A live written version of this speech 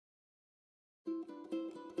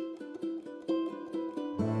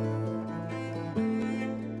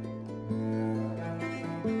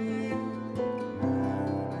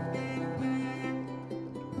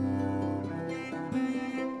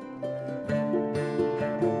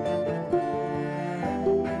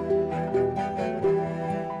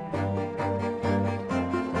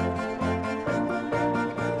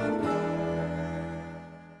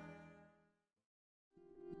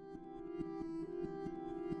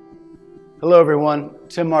Hello everyone,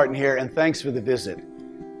 Tim Martin here, and thanks for the visit.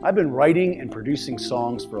 I've been writing and producing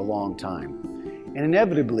songs for a long time, and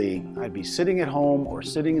inevitably I'd be sitting at home or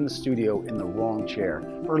sitting in the studio in the wrong chair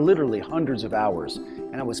for literally hundreds of hours,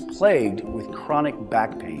 and I was plagued with chronic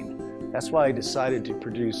back pain. That's why I decided to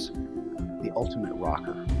produce the ultimate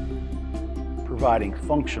rocker, providing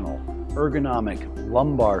functional, ergonomic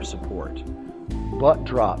lumbar support, butt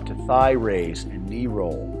drop to thigh raise and knee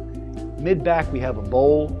roll. Mid-back we have a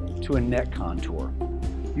bowl to a neck contour.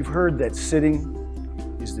 You've heard that sitting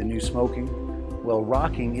is the new smoking. Well,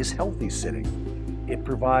 rocking is healthy sitting. It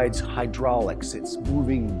provides hydraulics. It's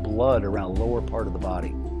moving blood around the lower part of the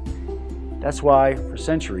body. That's why for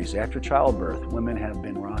centuries after childbirth, women have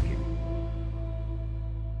been rocking.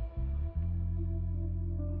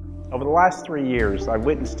 Over the last 3 years, I've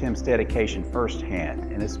witnessed Tim's dedication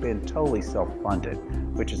firsthand, and it's been totally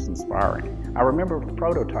self-funded, which is inspiring. I remember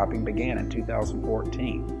prototyping began in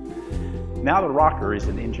 2014. Now the rocker is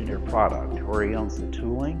an engineered product where he owns the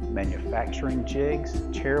tooling, manufacturing jigs,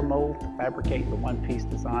 chair mold to fabricate the one-piece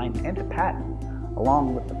design, and a patent.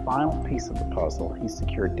 Along with the final piece of the puzzle, he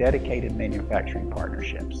secured dedicated manufacturing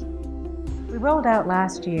partnerships. We rolled out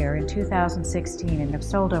last year in 2016 and have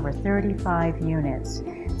sold over 35 units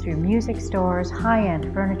through music stores,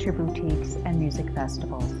 high-end furniture boutiques, and music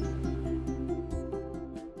festivals.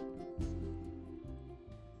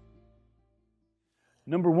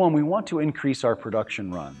 Number one, we want to increase our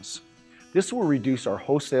production runs. This will reduce our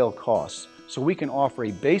wholesale costs so we can offer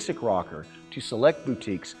a basic rocker to select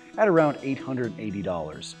boutiques at around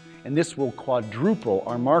 $880, and this will quadruple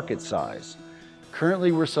our market size.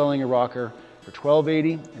 Currently, we're selling a rocker for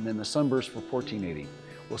 $1,280 and then the Sunburst for $1,480.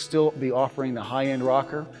 We'll still be offering the high-end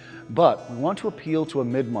rocker, but we want to appeal to a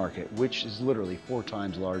mid-market, which is literally 4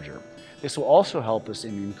 times larger. This will also help us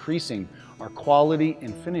in increasing our quality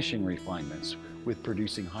and finishing refinements with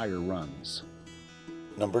producing higher runs.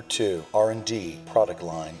 Number 2, R&D product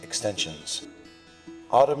line extensions.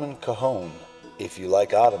 Ottoman Cajon. If you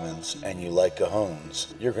like ottomans and you like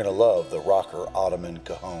cajones, you're going to love the Rokher Ottoman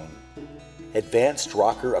Cajon. Advanced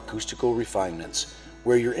rocker acoustical refinements,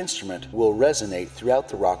 where your instrument will resonate throughout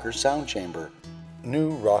the rocker sound chamber. New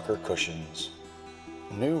rocker cushions.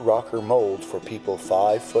 New rocker mold for people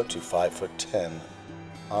 5 foot to 5'10".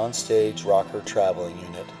 On-stage rocker traveling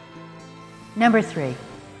unit. Number 3,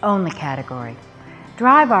 own the category.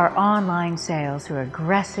 Drive our online sales through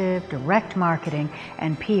aggressive direct marketing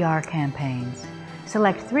and PR campaigns.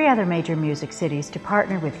 Select 3 other major music cities to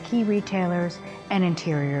partner with key retailers and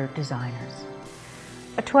interior designers.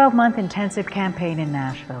 A 12-month intensive campaign in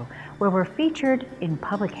Nashville where we're featured in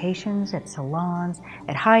publications, at salons,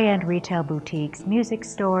 at high-end retail boutiques, music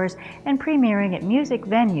stores, and premiering at music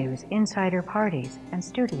venues, insider parties, and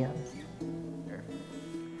studios.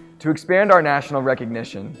 To expand our national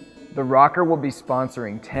recognition, the Rocker will be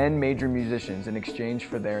sponsoring 10 major musicians in exchange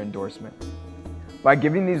for their endorsement. By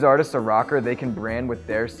giving these artists a rocker they can brand with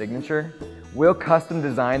their signature, we'll custom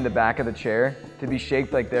design the back of the chair to be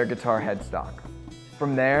shaped like their guitar headstock.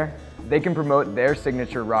 From there, they can promote their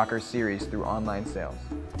signature rocker series through online sales.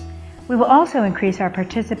 We will also increase our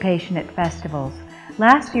participation at festivals.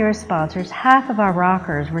 Last year as sponsors, half of our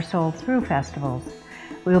rockers were sold through festivals.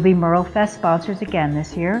 We will be Merle Fest sponsors again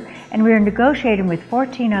this year, and we are negotiating with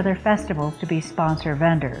 14 other festivals to be sponsor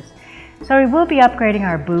vendors. So we will be upgrading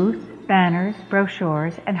our booth, banners,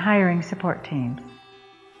 brochures, and hiring support teams.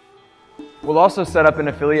 We'll also set up an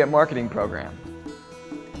affiliate marketing program.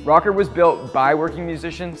 Rocker was built by working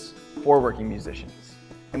musicians for working musicians,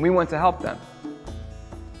 and we want to help them.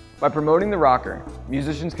 By promoting the Rocker,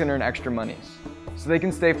 musicians can earn extra monies, so they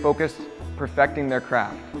can stay focused, perfecting their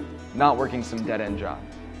craft, not working some dead-end job.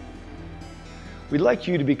 We'd like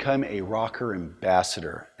you to become a rocker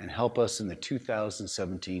ambassador and help us in the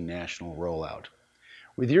 2017 national rollout.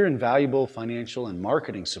 With your invaluable financial and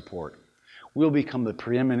marketing support, we'll become the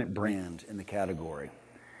preeminent brand in the category,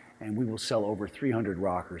 and we will sell over 300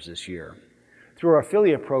 rockers this year. Through our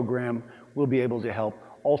affiliate program, we'll be able to help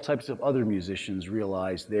all types of other musicians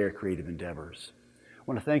realize their creative endeavors. I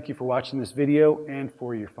want to thank you for watching this video and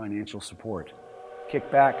for your financial support.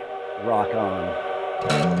 Kick back, rock on.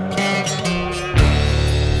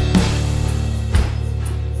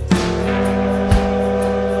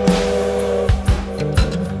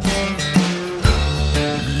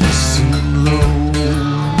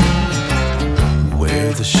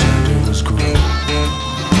 The shadows grow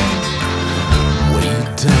way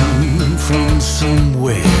down from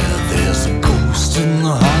somewhere.